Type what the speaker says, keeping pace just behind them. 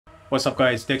What's up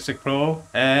guys, Dexter Pro,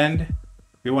 and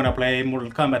we wanna play Mortal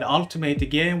Kombat Ultimate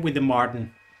again with the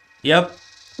Martin. Yep.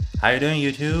 How you doing,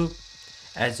 YouTube?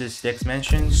 As this Dex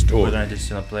mentioned, we're gonna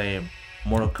just play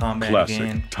Mortal Kombat Classic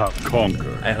again. Top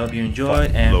Conquer. I hope you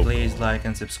enjoyed, and please like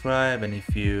and subscribe. And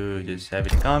if you just have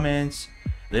any comments,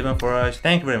 leave them for us.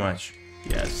 Thank you very much.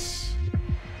 Yes.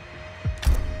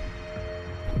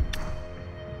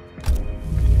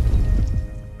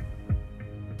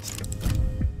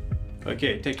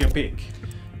 Okay, take your pick.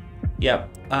 Yep.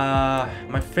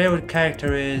 My favorite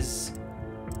character is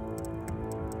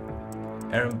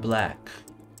Aaron Black.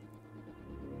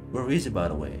 Where is he, by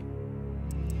the way?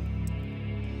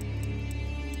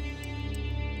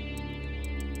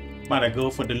 Might I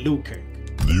go for the Liu Kang?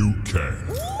 Liu Kang.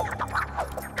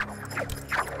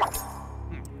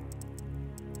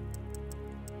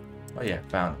 Oh yeah,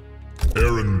 found him.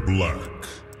 Aaron Black.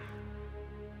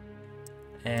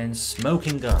 And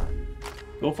Smoking Gun.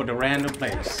 Go for the random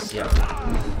place. Yeah.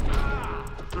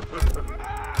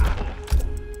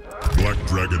 Black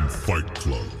Dragon Fight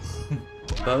Club.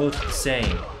 Both the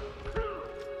same.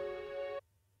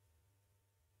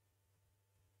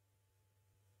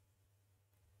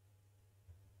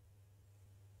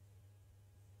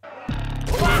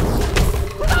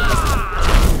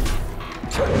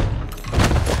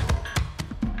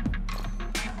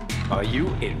 Are you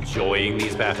enjoying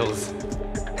these battles?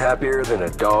 Happier than a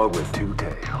dog with two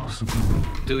tails.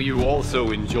 Do you also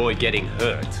enjoy getting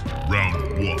hurt?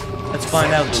 Round one. Let's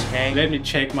find out, Liu Kang. Let me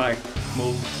check my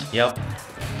moves. Yep.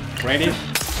 Ready?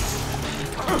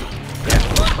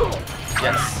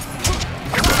 Yes.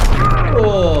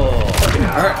 Oh, It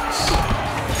hurts.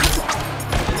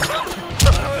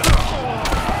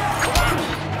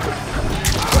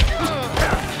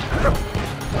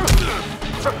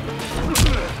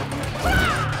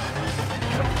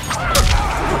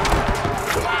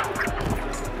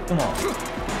 come on.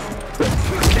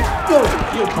 Go!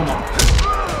 You come on.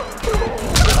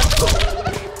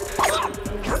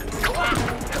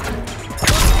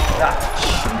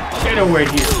 Get over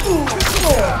here.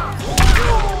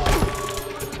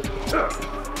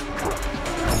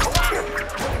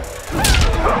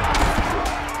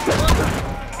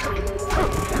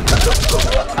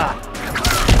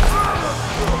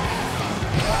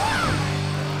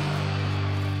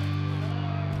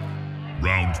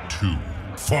 Round two.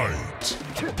 Fight.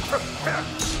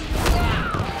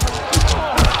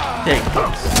 Take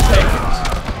this. Take it.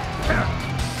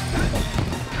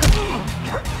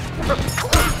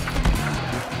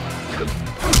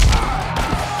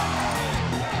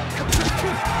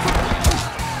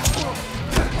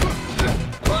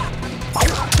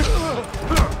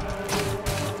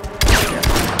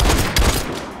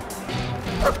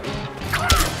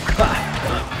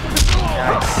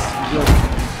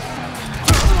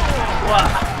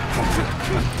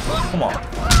 Come on.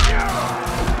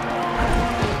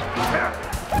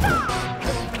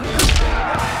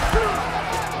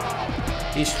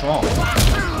 He's strong.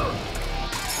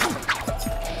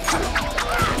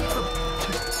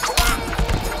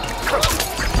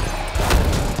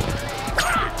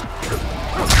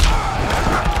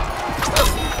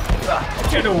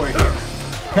 Get over here.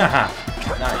 Haha.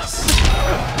 Nice.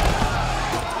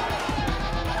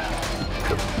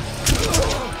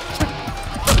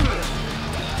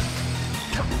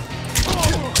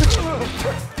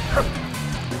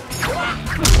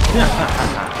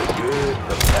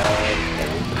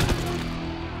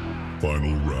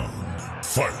 Final round.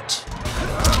 Fight.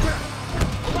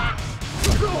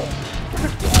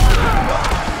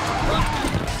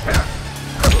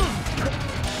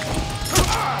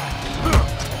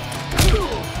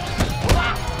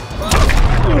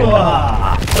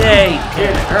 Yay!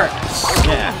 It hurts.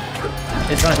 Yeah.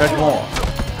 It's gonna hurt more.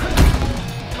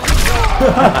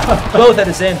 Both at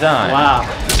the same time. Wow.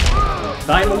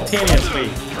 Simultaneously.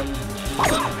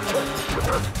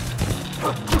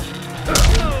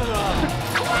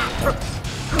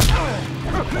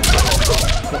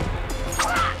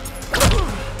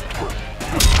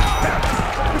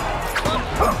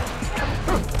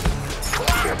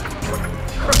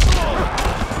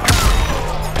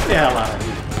 Get the hell out of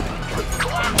here.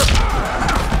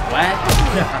 What?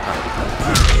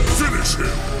 Finish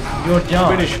him. You're done.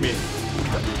 Finish me.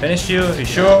 Finish you? You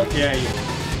sure? Yeah, you.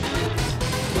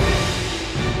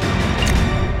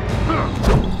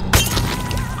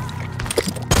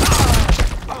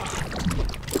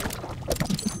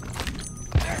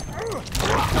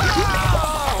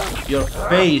 Your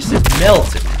face is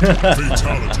melted.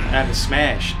 Fatality. And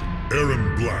smashed.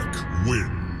 Aaron Black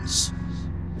wins.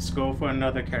 Let's go for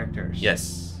another character.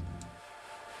 Yes.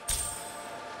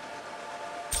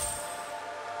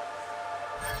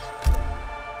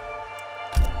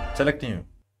 Select new.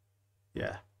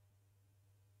 Yeah.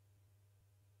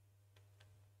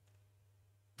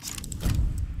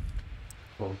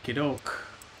 Okie doke.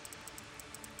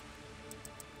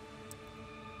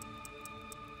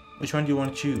 Which one do you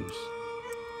want to choose?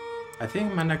 I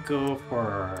think I'm gonna go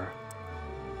for...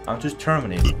 I'll choose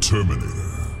Terminator. The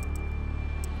Terminator.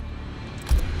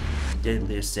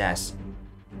 Deadly Assassin.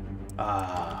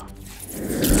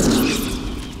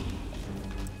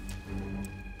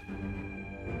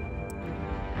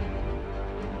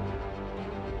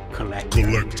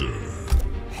 Collector.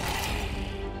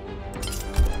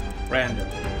 Random.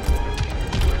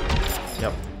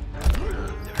 Yep.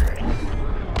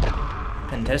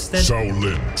 Contested.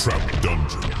 Shaolin Trap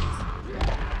Dungeon.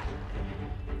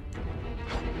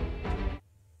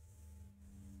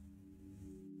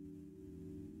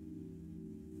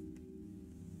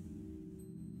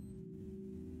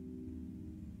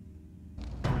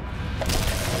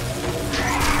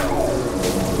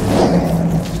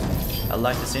 I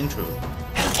like this intro.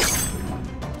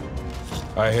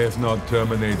 I have not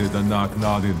terminated the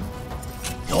Knock-Noddin.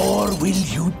 Nor will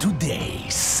you today,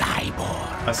 Cyborg.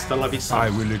 Hasta la vista. I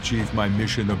will achieve my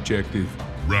mission objective.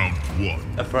 Round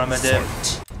 1. Affirmative.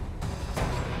 Fight.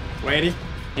 Ready?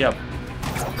 Yep.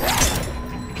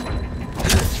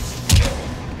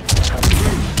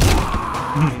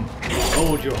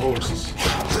 Hold your horses.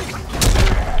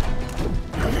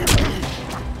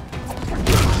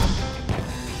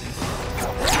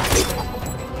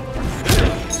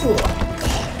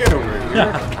 Get over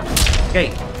here. Okay.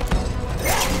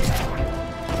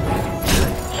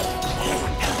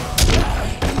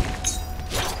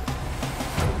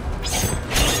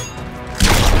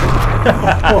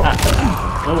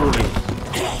 Holy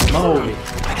moly.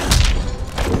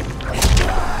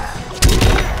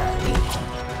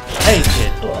 Hey,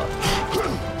 kid.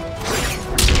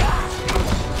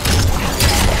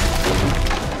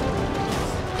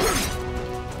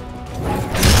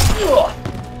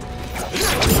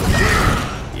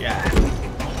 Yeah,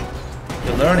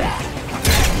 You're learning.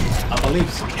 I believe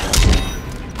so.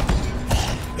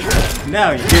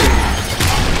 Now you do.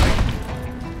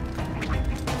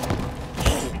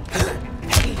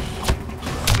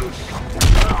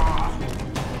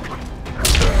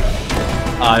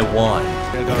 I won.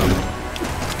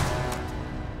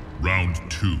 Round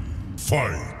 2.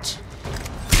 Fight.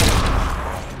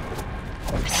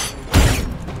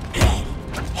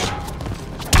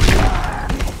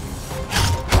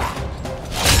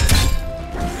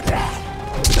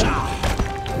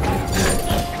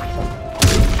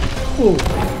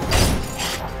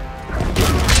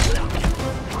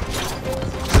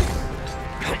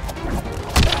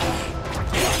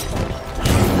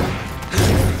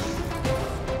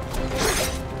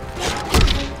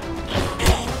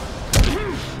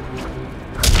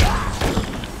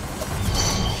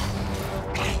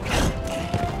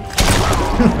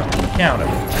 Counter.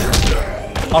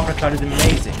 Uppercut is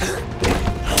amazing.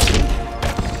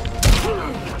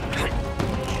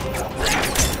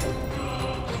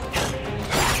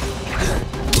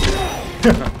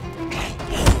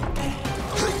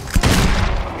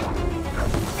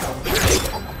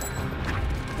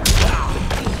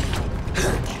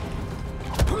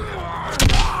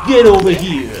 Get over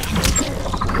here.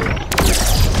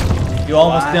 You're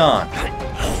almost done.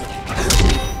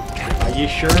 Are you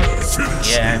sure?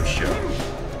 Yeah, I'm sure.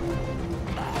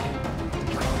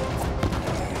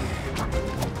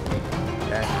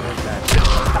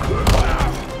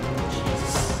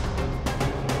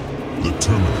 The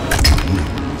Terminator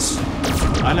wins.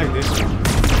 I like this one.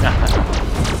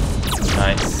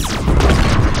 Nice.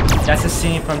 That's a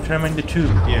scene from Terminator 2.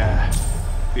 Yeah,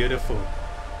 beautiful.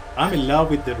 I'm in love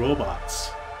with the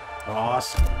robots.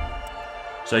 Awesome.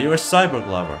 So you're a cyborg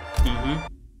lover.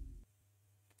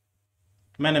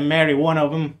 I'm gonna marry one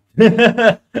of them.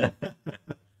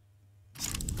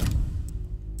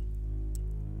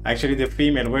 Actually, the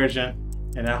female version,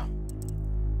 you know,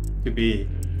 to be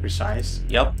precise.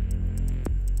 Yep.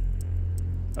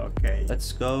 Okay.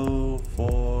 Let's go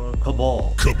for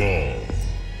Cabal. Cabal.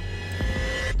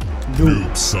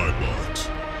 Noob Saibot.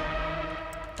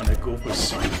 I'm gonna go for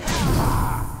Sun.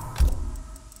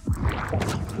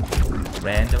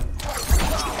 Random.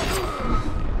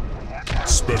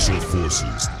 Special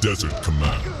Forces Desert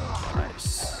Command.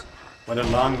 Nice. What a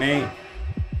long name.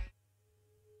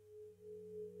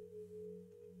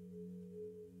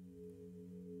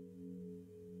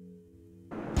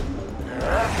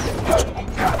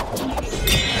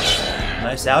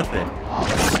 Nice outfit.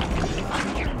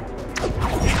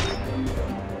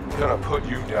 Gonna put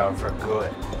you down for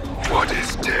good. What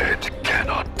is dead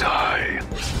cannot die.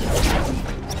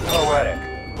 Poetic,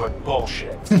 but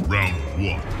Bullshit. Round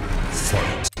 1.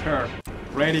 Fight. Her.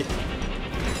 Ready.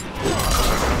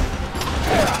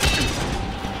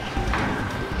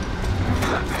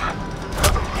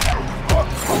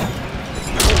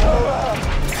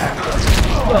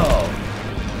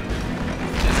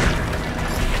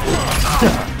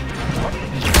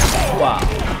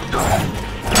 Wow.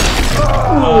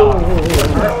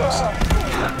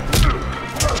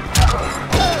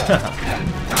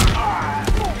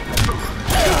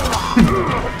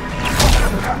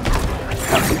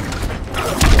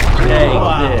 Take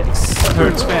this.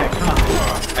 Hurts back, huh?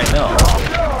 I know.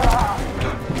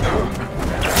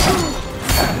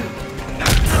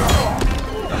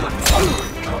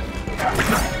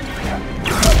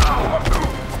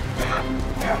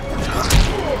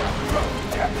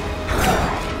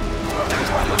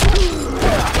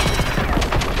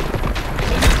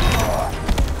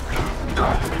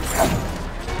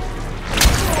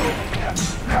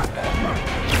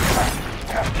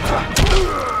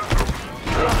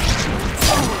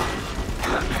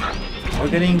 We're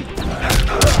getting...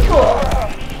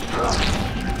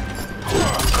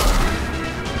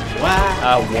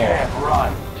 Wow. Can't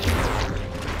run.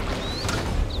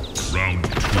 Round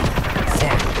 2.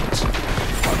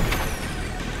 Fight.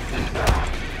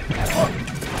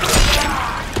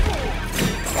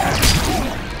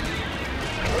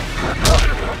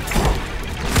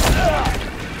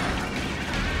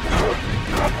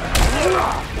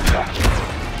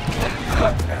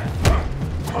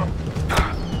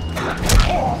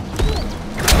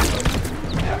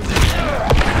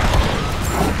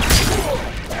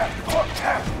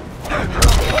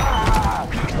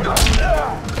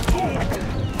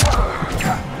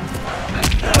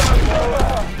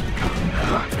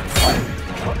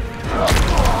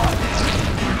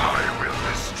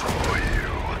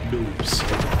 Noobs.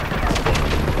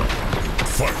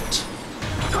 Fight.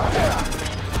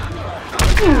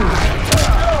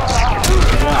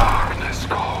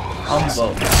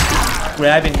 Humble.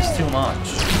 Grabbing is too much.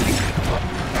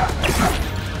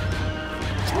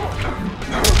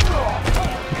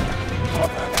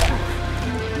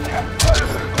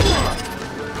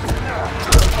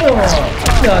 Oh,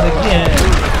 not again.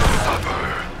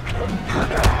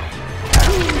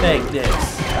 Take this.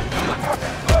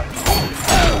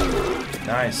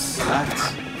 Nice.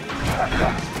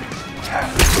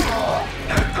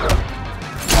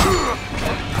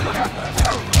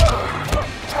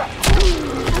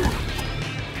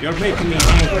 You're making me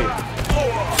angry.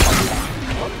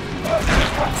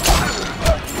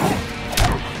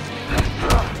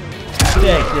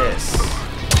 Take this.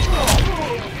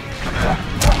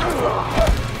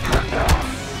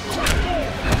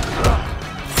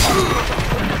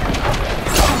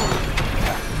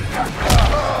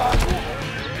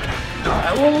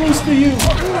 I won't lose to you.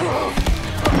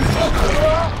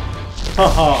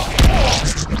 Haha.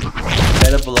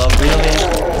 Better below, really?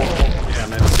 Yeah,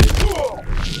 let's see.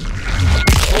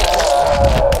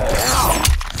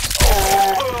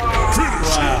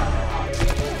 Wow.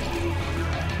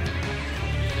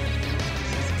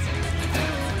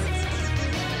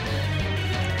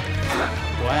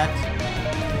 What?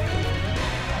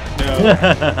 No.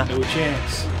 No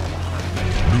chance.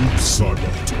 Noob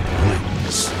Saibot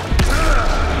wins.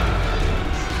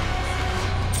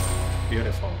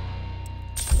 Beautiful.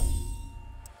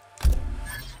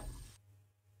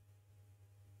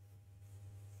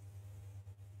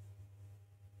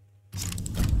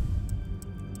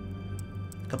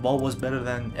 The ball was better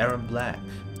than Aaron Black.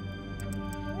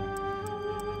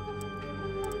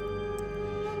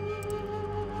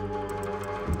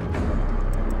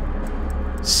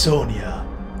 Sonya.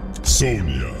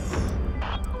 Sonya.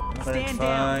 Stand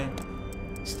fine.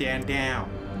 Stand down.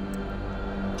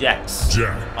 Jax. All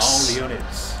Jax.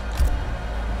 units.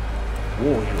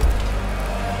 Warrior.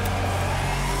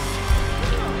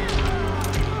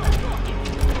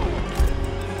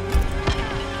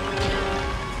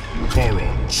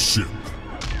 Charon ship.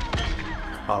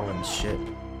 Harlem ship.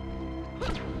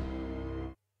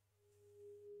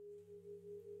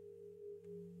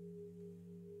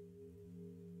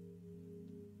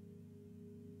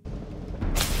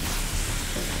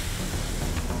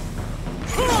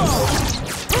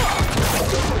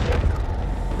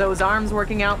 Those arms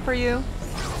working out for you?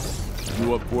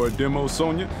 You up for a demo,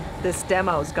 Sonya? This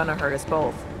demo's gonna hurt us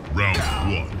both. Round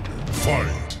 1.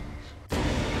 Fight.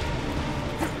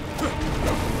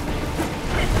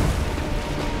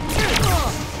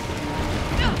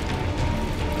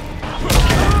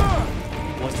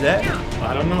 What's that?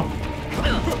 I don't know.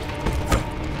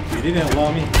 You didn't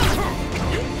allow me.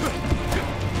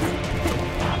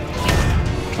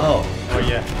 Oh. Oh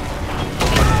yeah.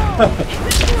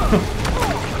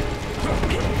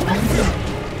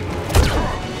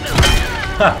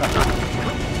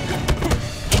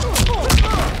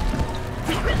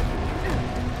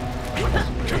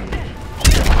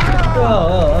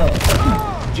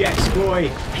 Jax,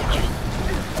 boy.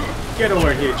 Get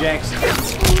over here, Jax.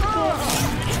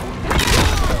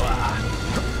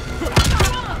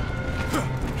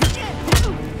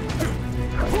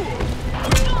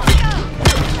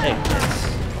 Take this.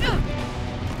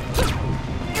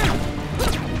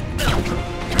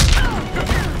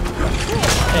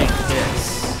 Take this.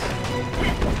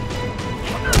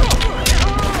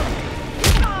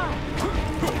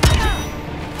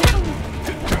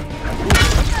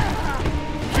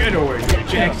 Get over here,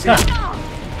 Jax.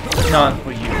 Not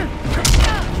for you.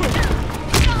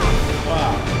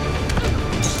 Wow.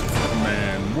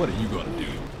 Man, what are you gonna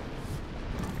do?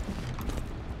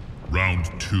 Round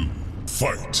 2.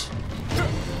 Fight.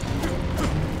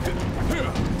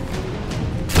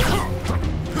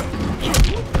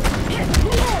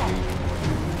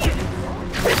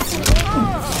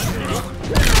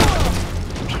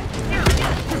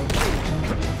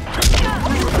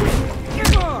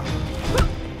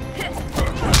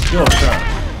 Your turn.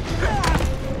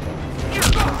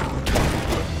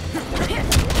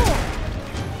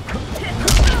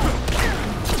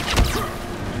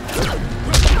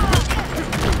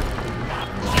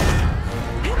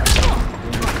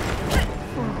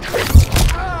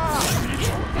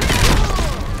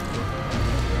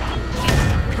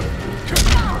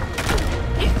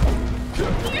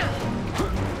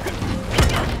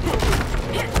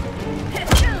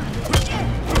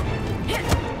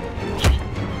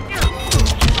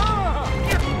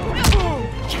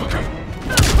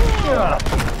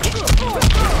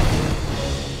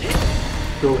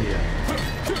 Go here.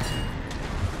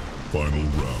 Final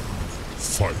round.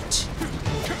 Fight.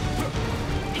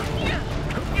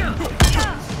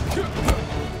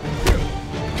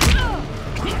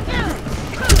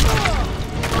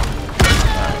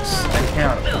 I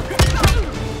count.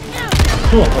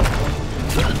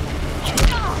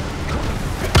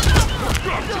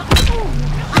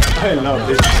 I love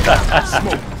this.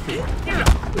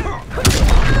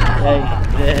 Like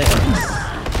this.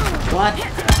 What?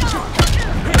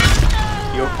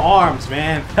 Your arms,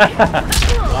 man.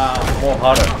 Wow. More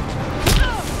harder.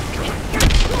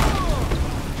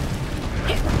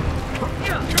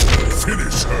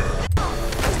 Finish her.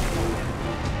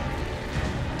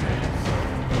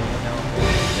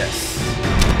 Yes.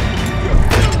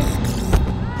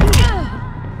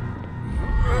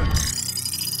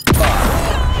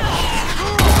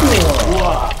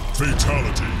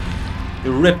 Fatality.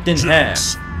 You're ripped in half.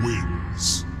 Jax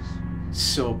wins.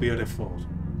 So beautiful.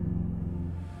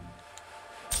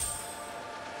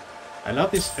 I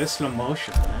love this slow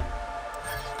motion, man.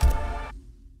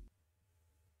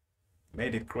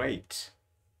 Made it great.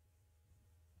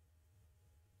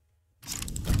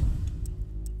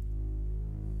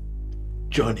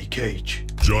 Johnny Cage.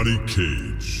 Johnny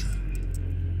Cage.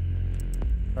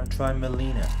 I'll try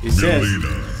Melina. He says,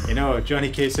 Melina. you know, Johnny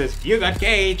Cage says, "You got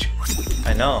Cage."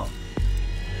 I know.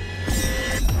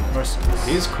 Merciless.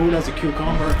 He's cool as a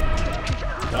cucumber,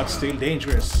 but still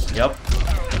dangerous. Yep.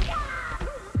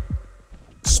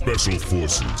 Special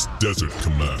Forces Desert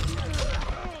Command.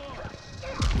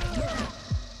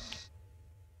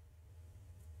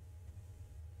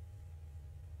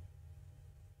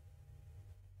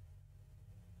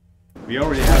 We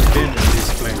already have been in this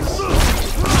place.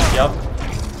 Yep.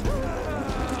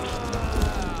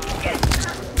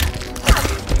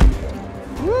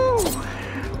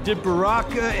 Did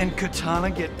Baraka and Katana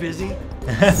get busy?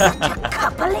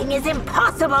 Coupling is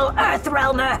impossible,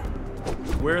 Earthrealmer!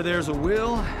 Where there's a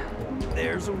will,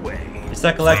 there's a way. It's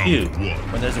like you. Round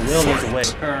 1. When there's a will, there's a way.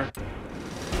 Her.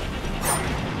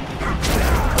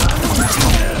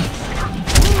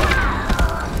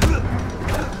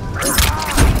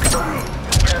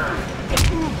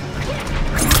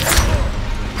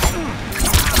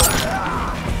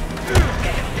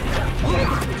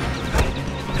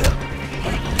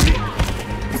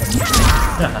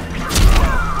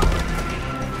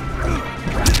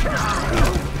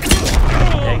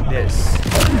 Take this.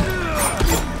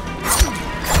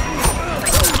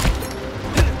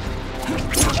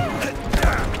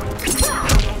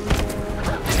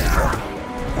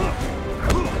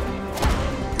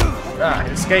 Ah,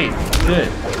 escape. Good.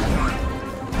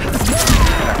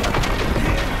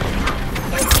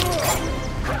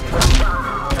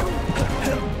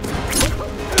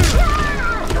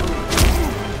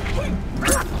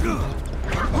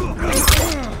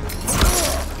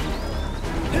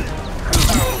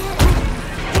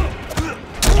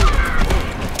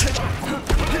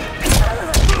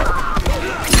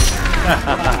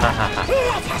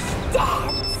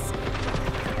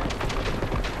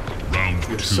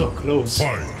 close.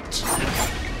 Fight.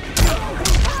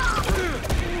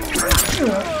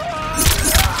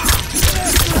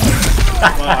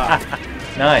 Wow.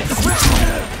 Nice.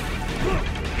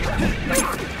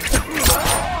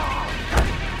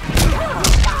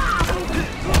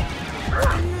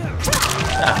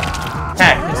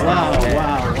 Attack. Wow,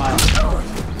 wow, wow.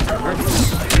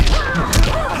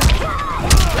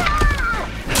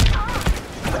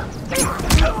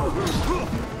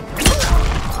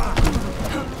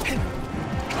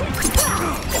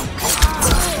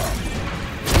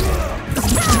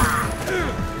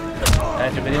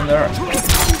 Nice to be in there.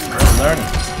 Learning.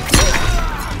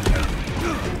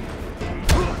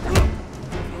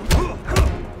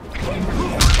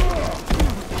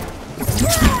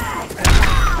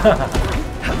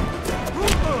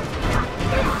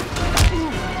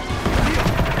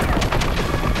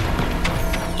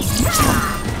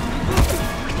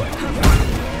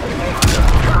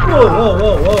 Whoa, whoa,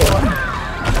 whoa, whoa.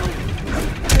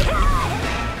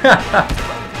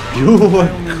 You were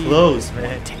close,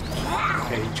 man.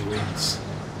 Cage wins.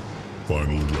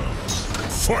 Final round.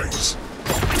 Fight.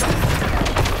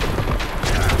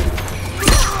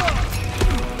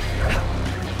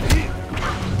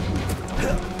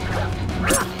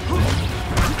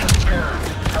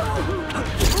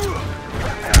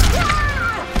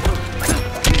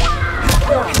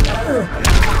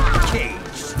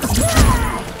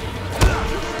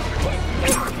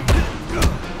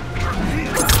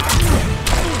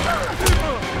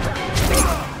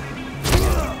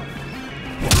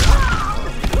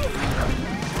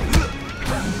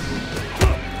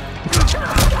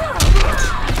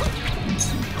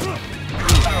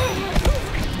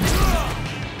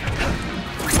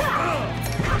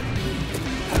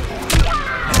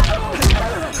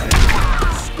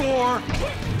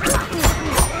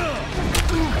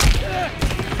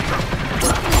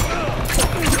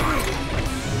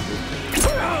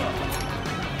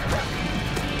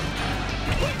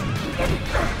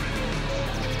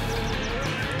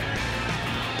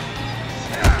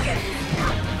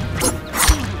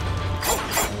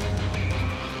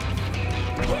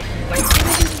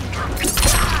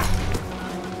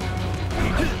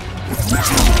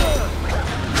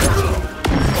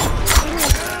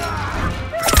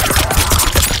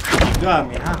 Got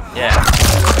me, huh? Yeah.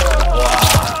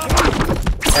 Wow.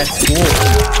 That's cool.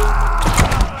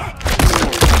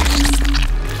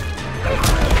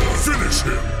 Finish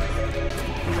him.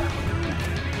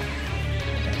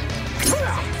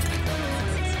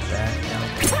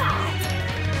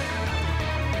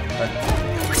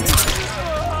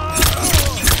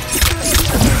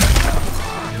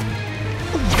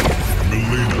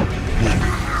 Melina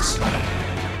wins.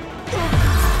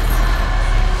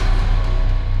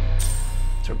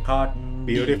 Cotton.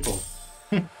 Beautiful.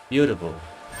 Beautiful.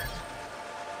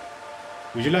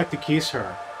 Would you like to kiss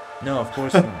her? No, of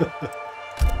course not.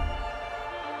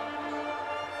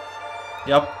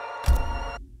 Yup.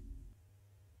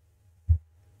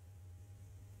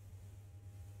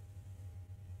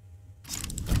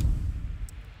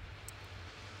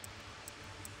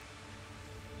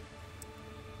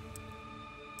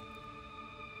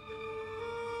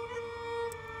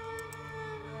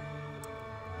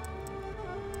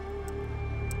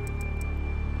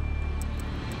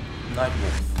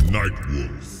 Nightwolf.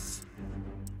 Nightwolf.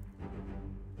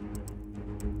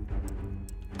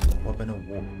 Weapon of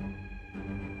war.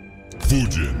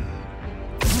 Fujin.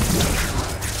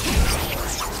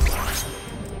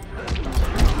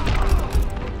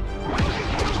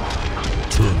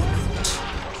 Tournament.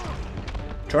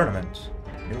 Tournament.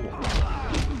 New one.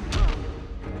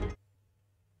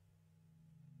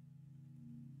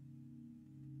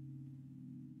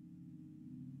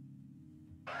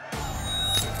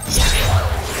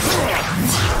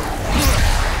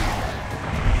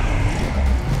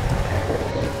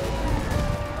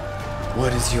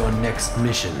 What is your next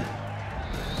mission?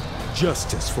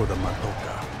 Justice for the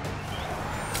Matoka.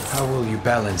 How will you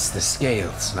balance the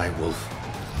scales, Nightwolf?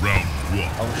 Round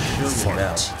one. I'll show you Fight.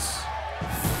 balance.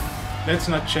 Let's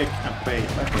not check and play.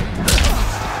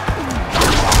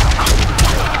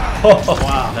 Oh,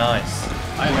 Wow. nice.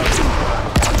 I love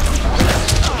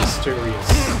it. Mysterious.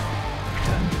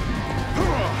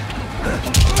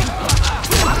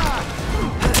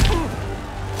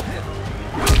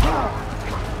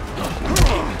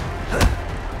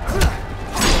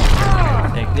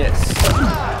 Take this.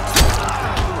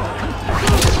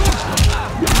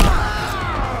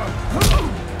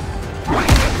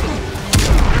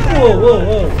 Whoa, whoa,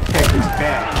 whoa. Take this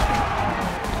back.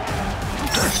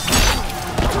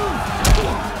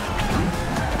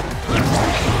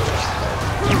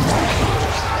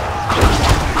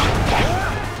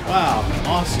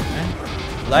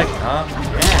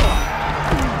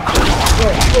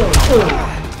 Get over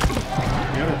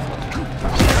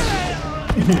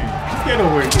here. Get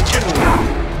over here.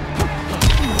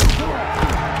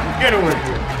 Get over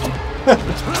here.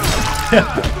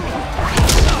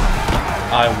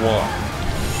 I won.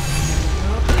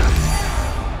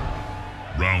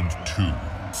 Round 2.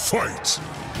 Fight!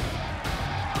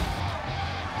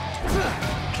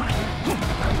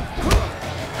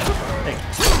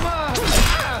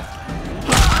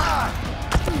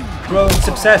 Bro,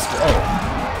 successful. Oh.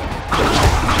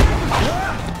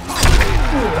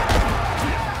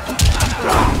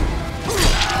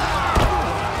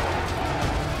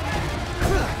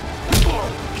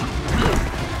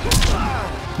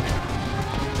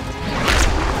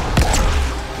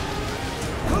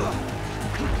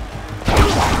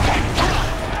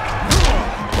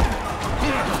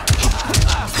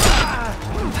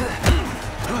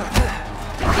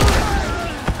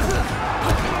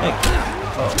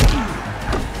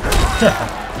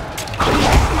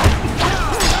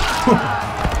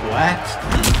 What?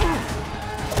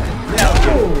 No.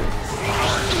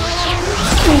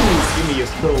 Give me your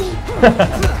soul.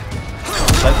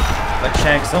 Like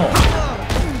Shank's own.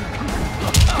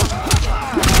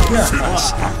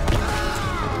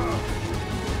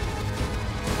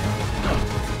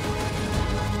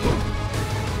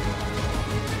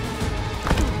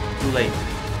 Too late.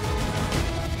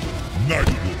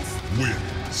 Nightwolf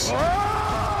wins.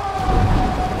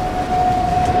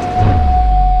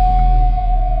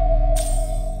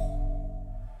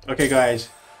 Okay guys,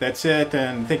 that's it,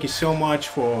 and thank you so much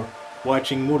for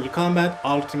watching Mortal Kombat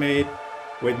Ultimate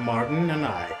with Martin and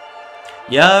I.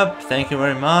 Yup, thank you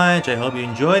very much. I hope you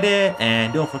enjoyed it,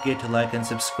 and don't forget to like and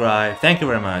subscribe. Thank you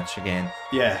very much again.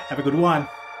 Yeah, have a good one.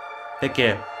 Take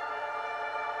care.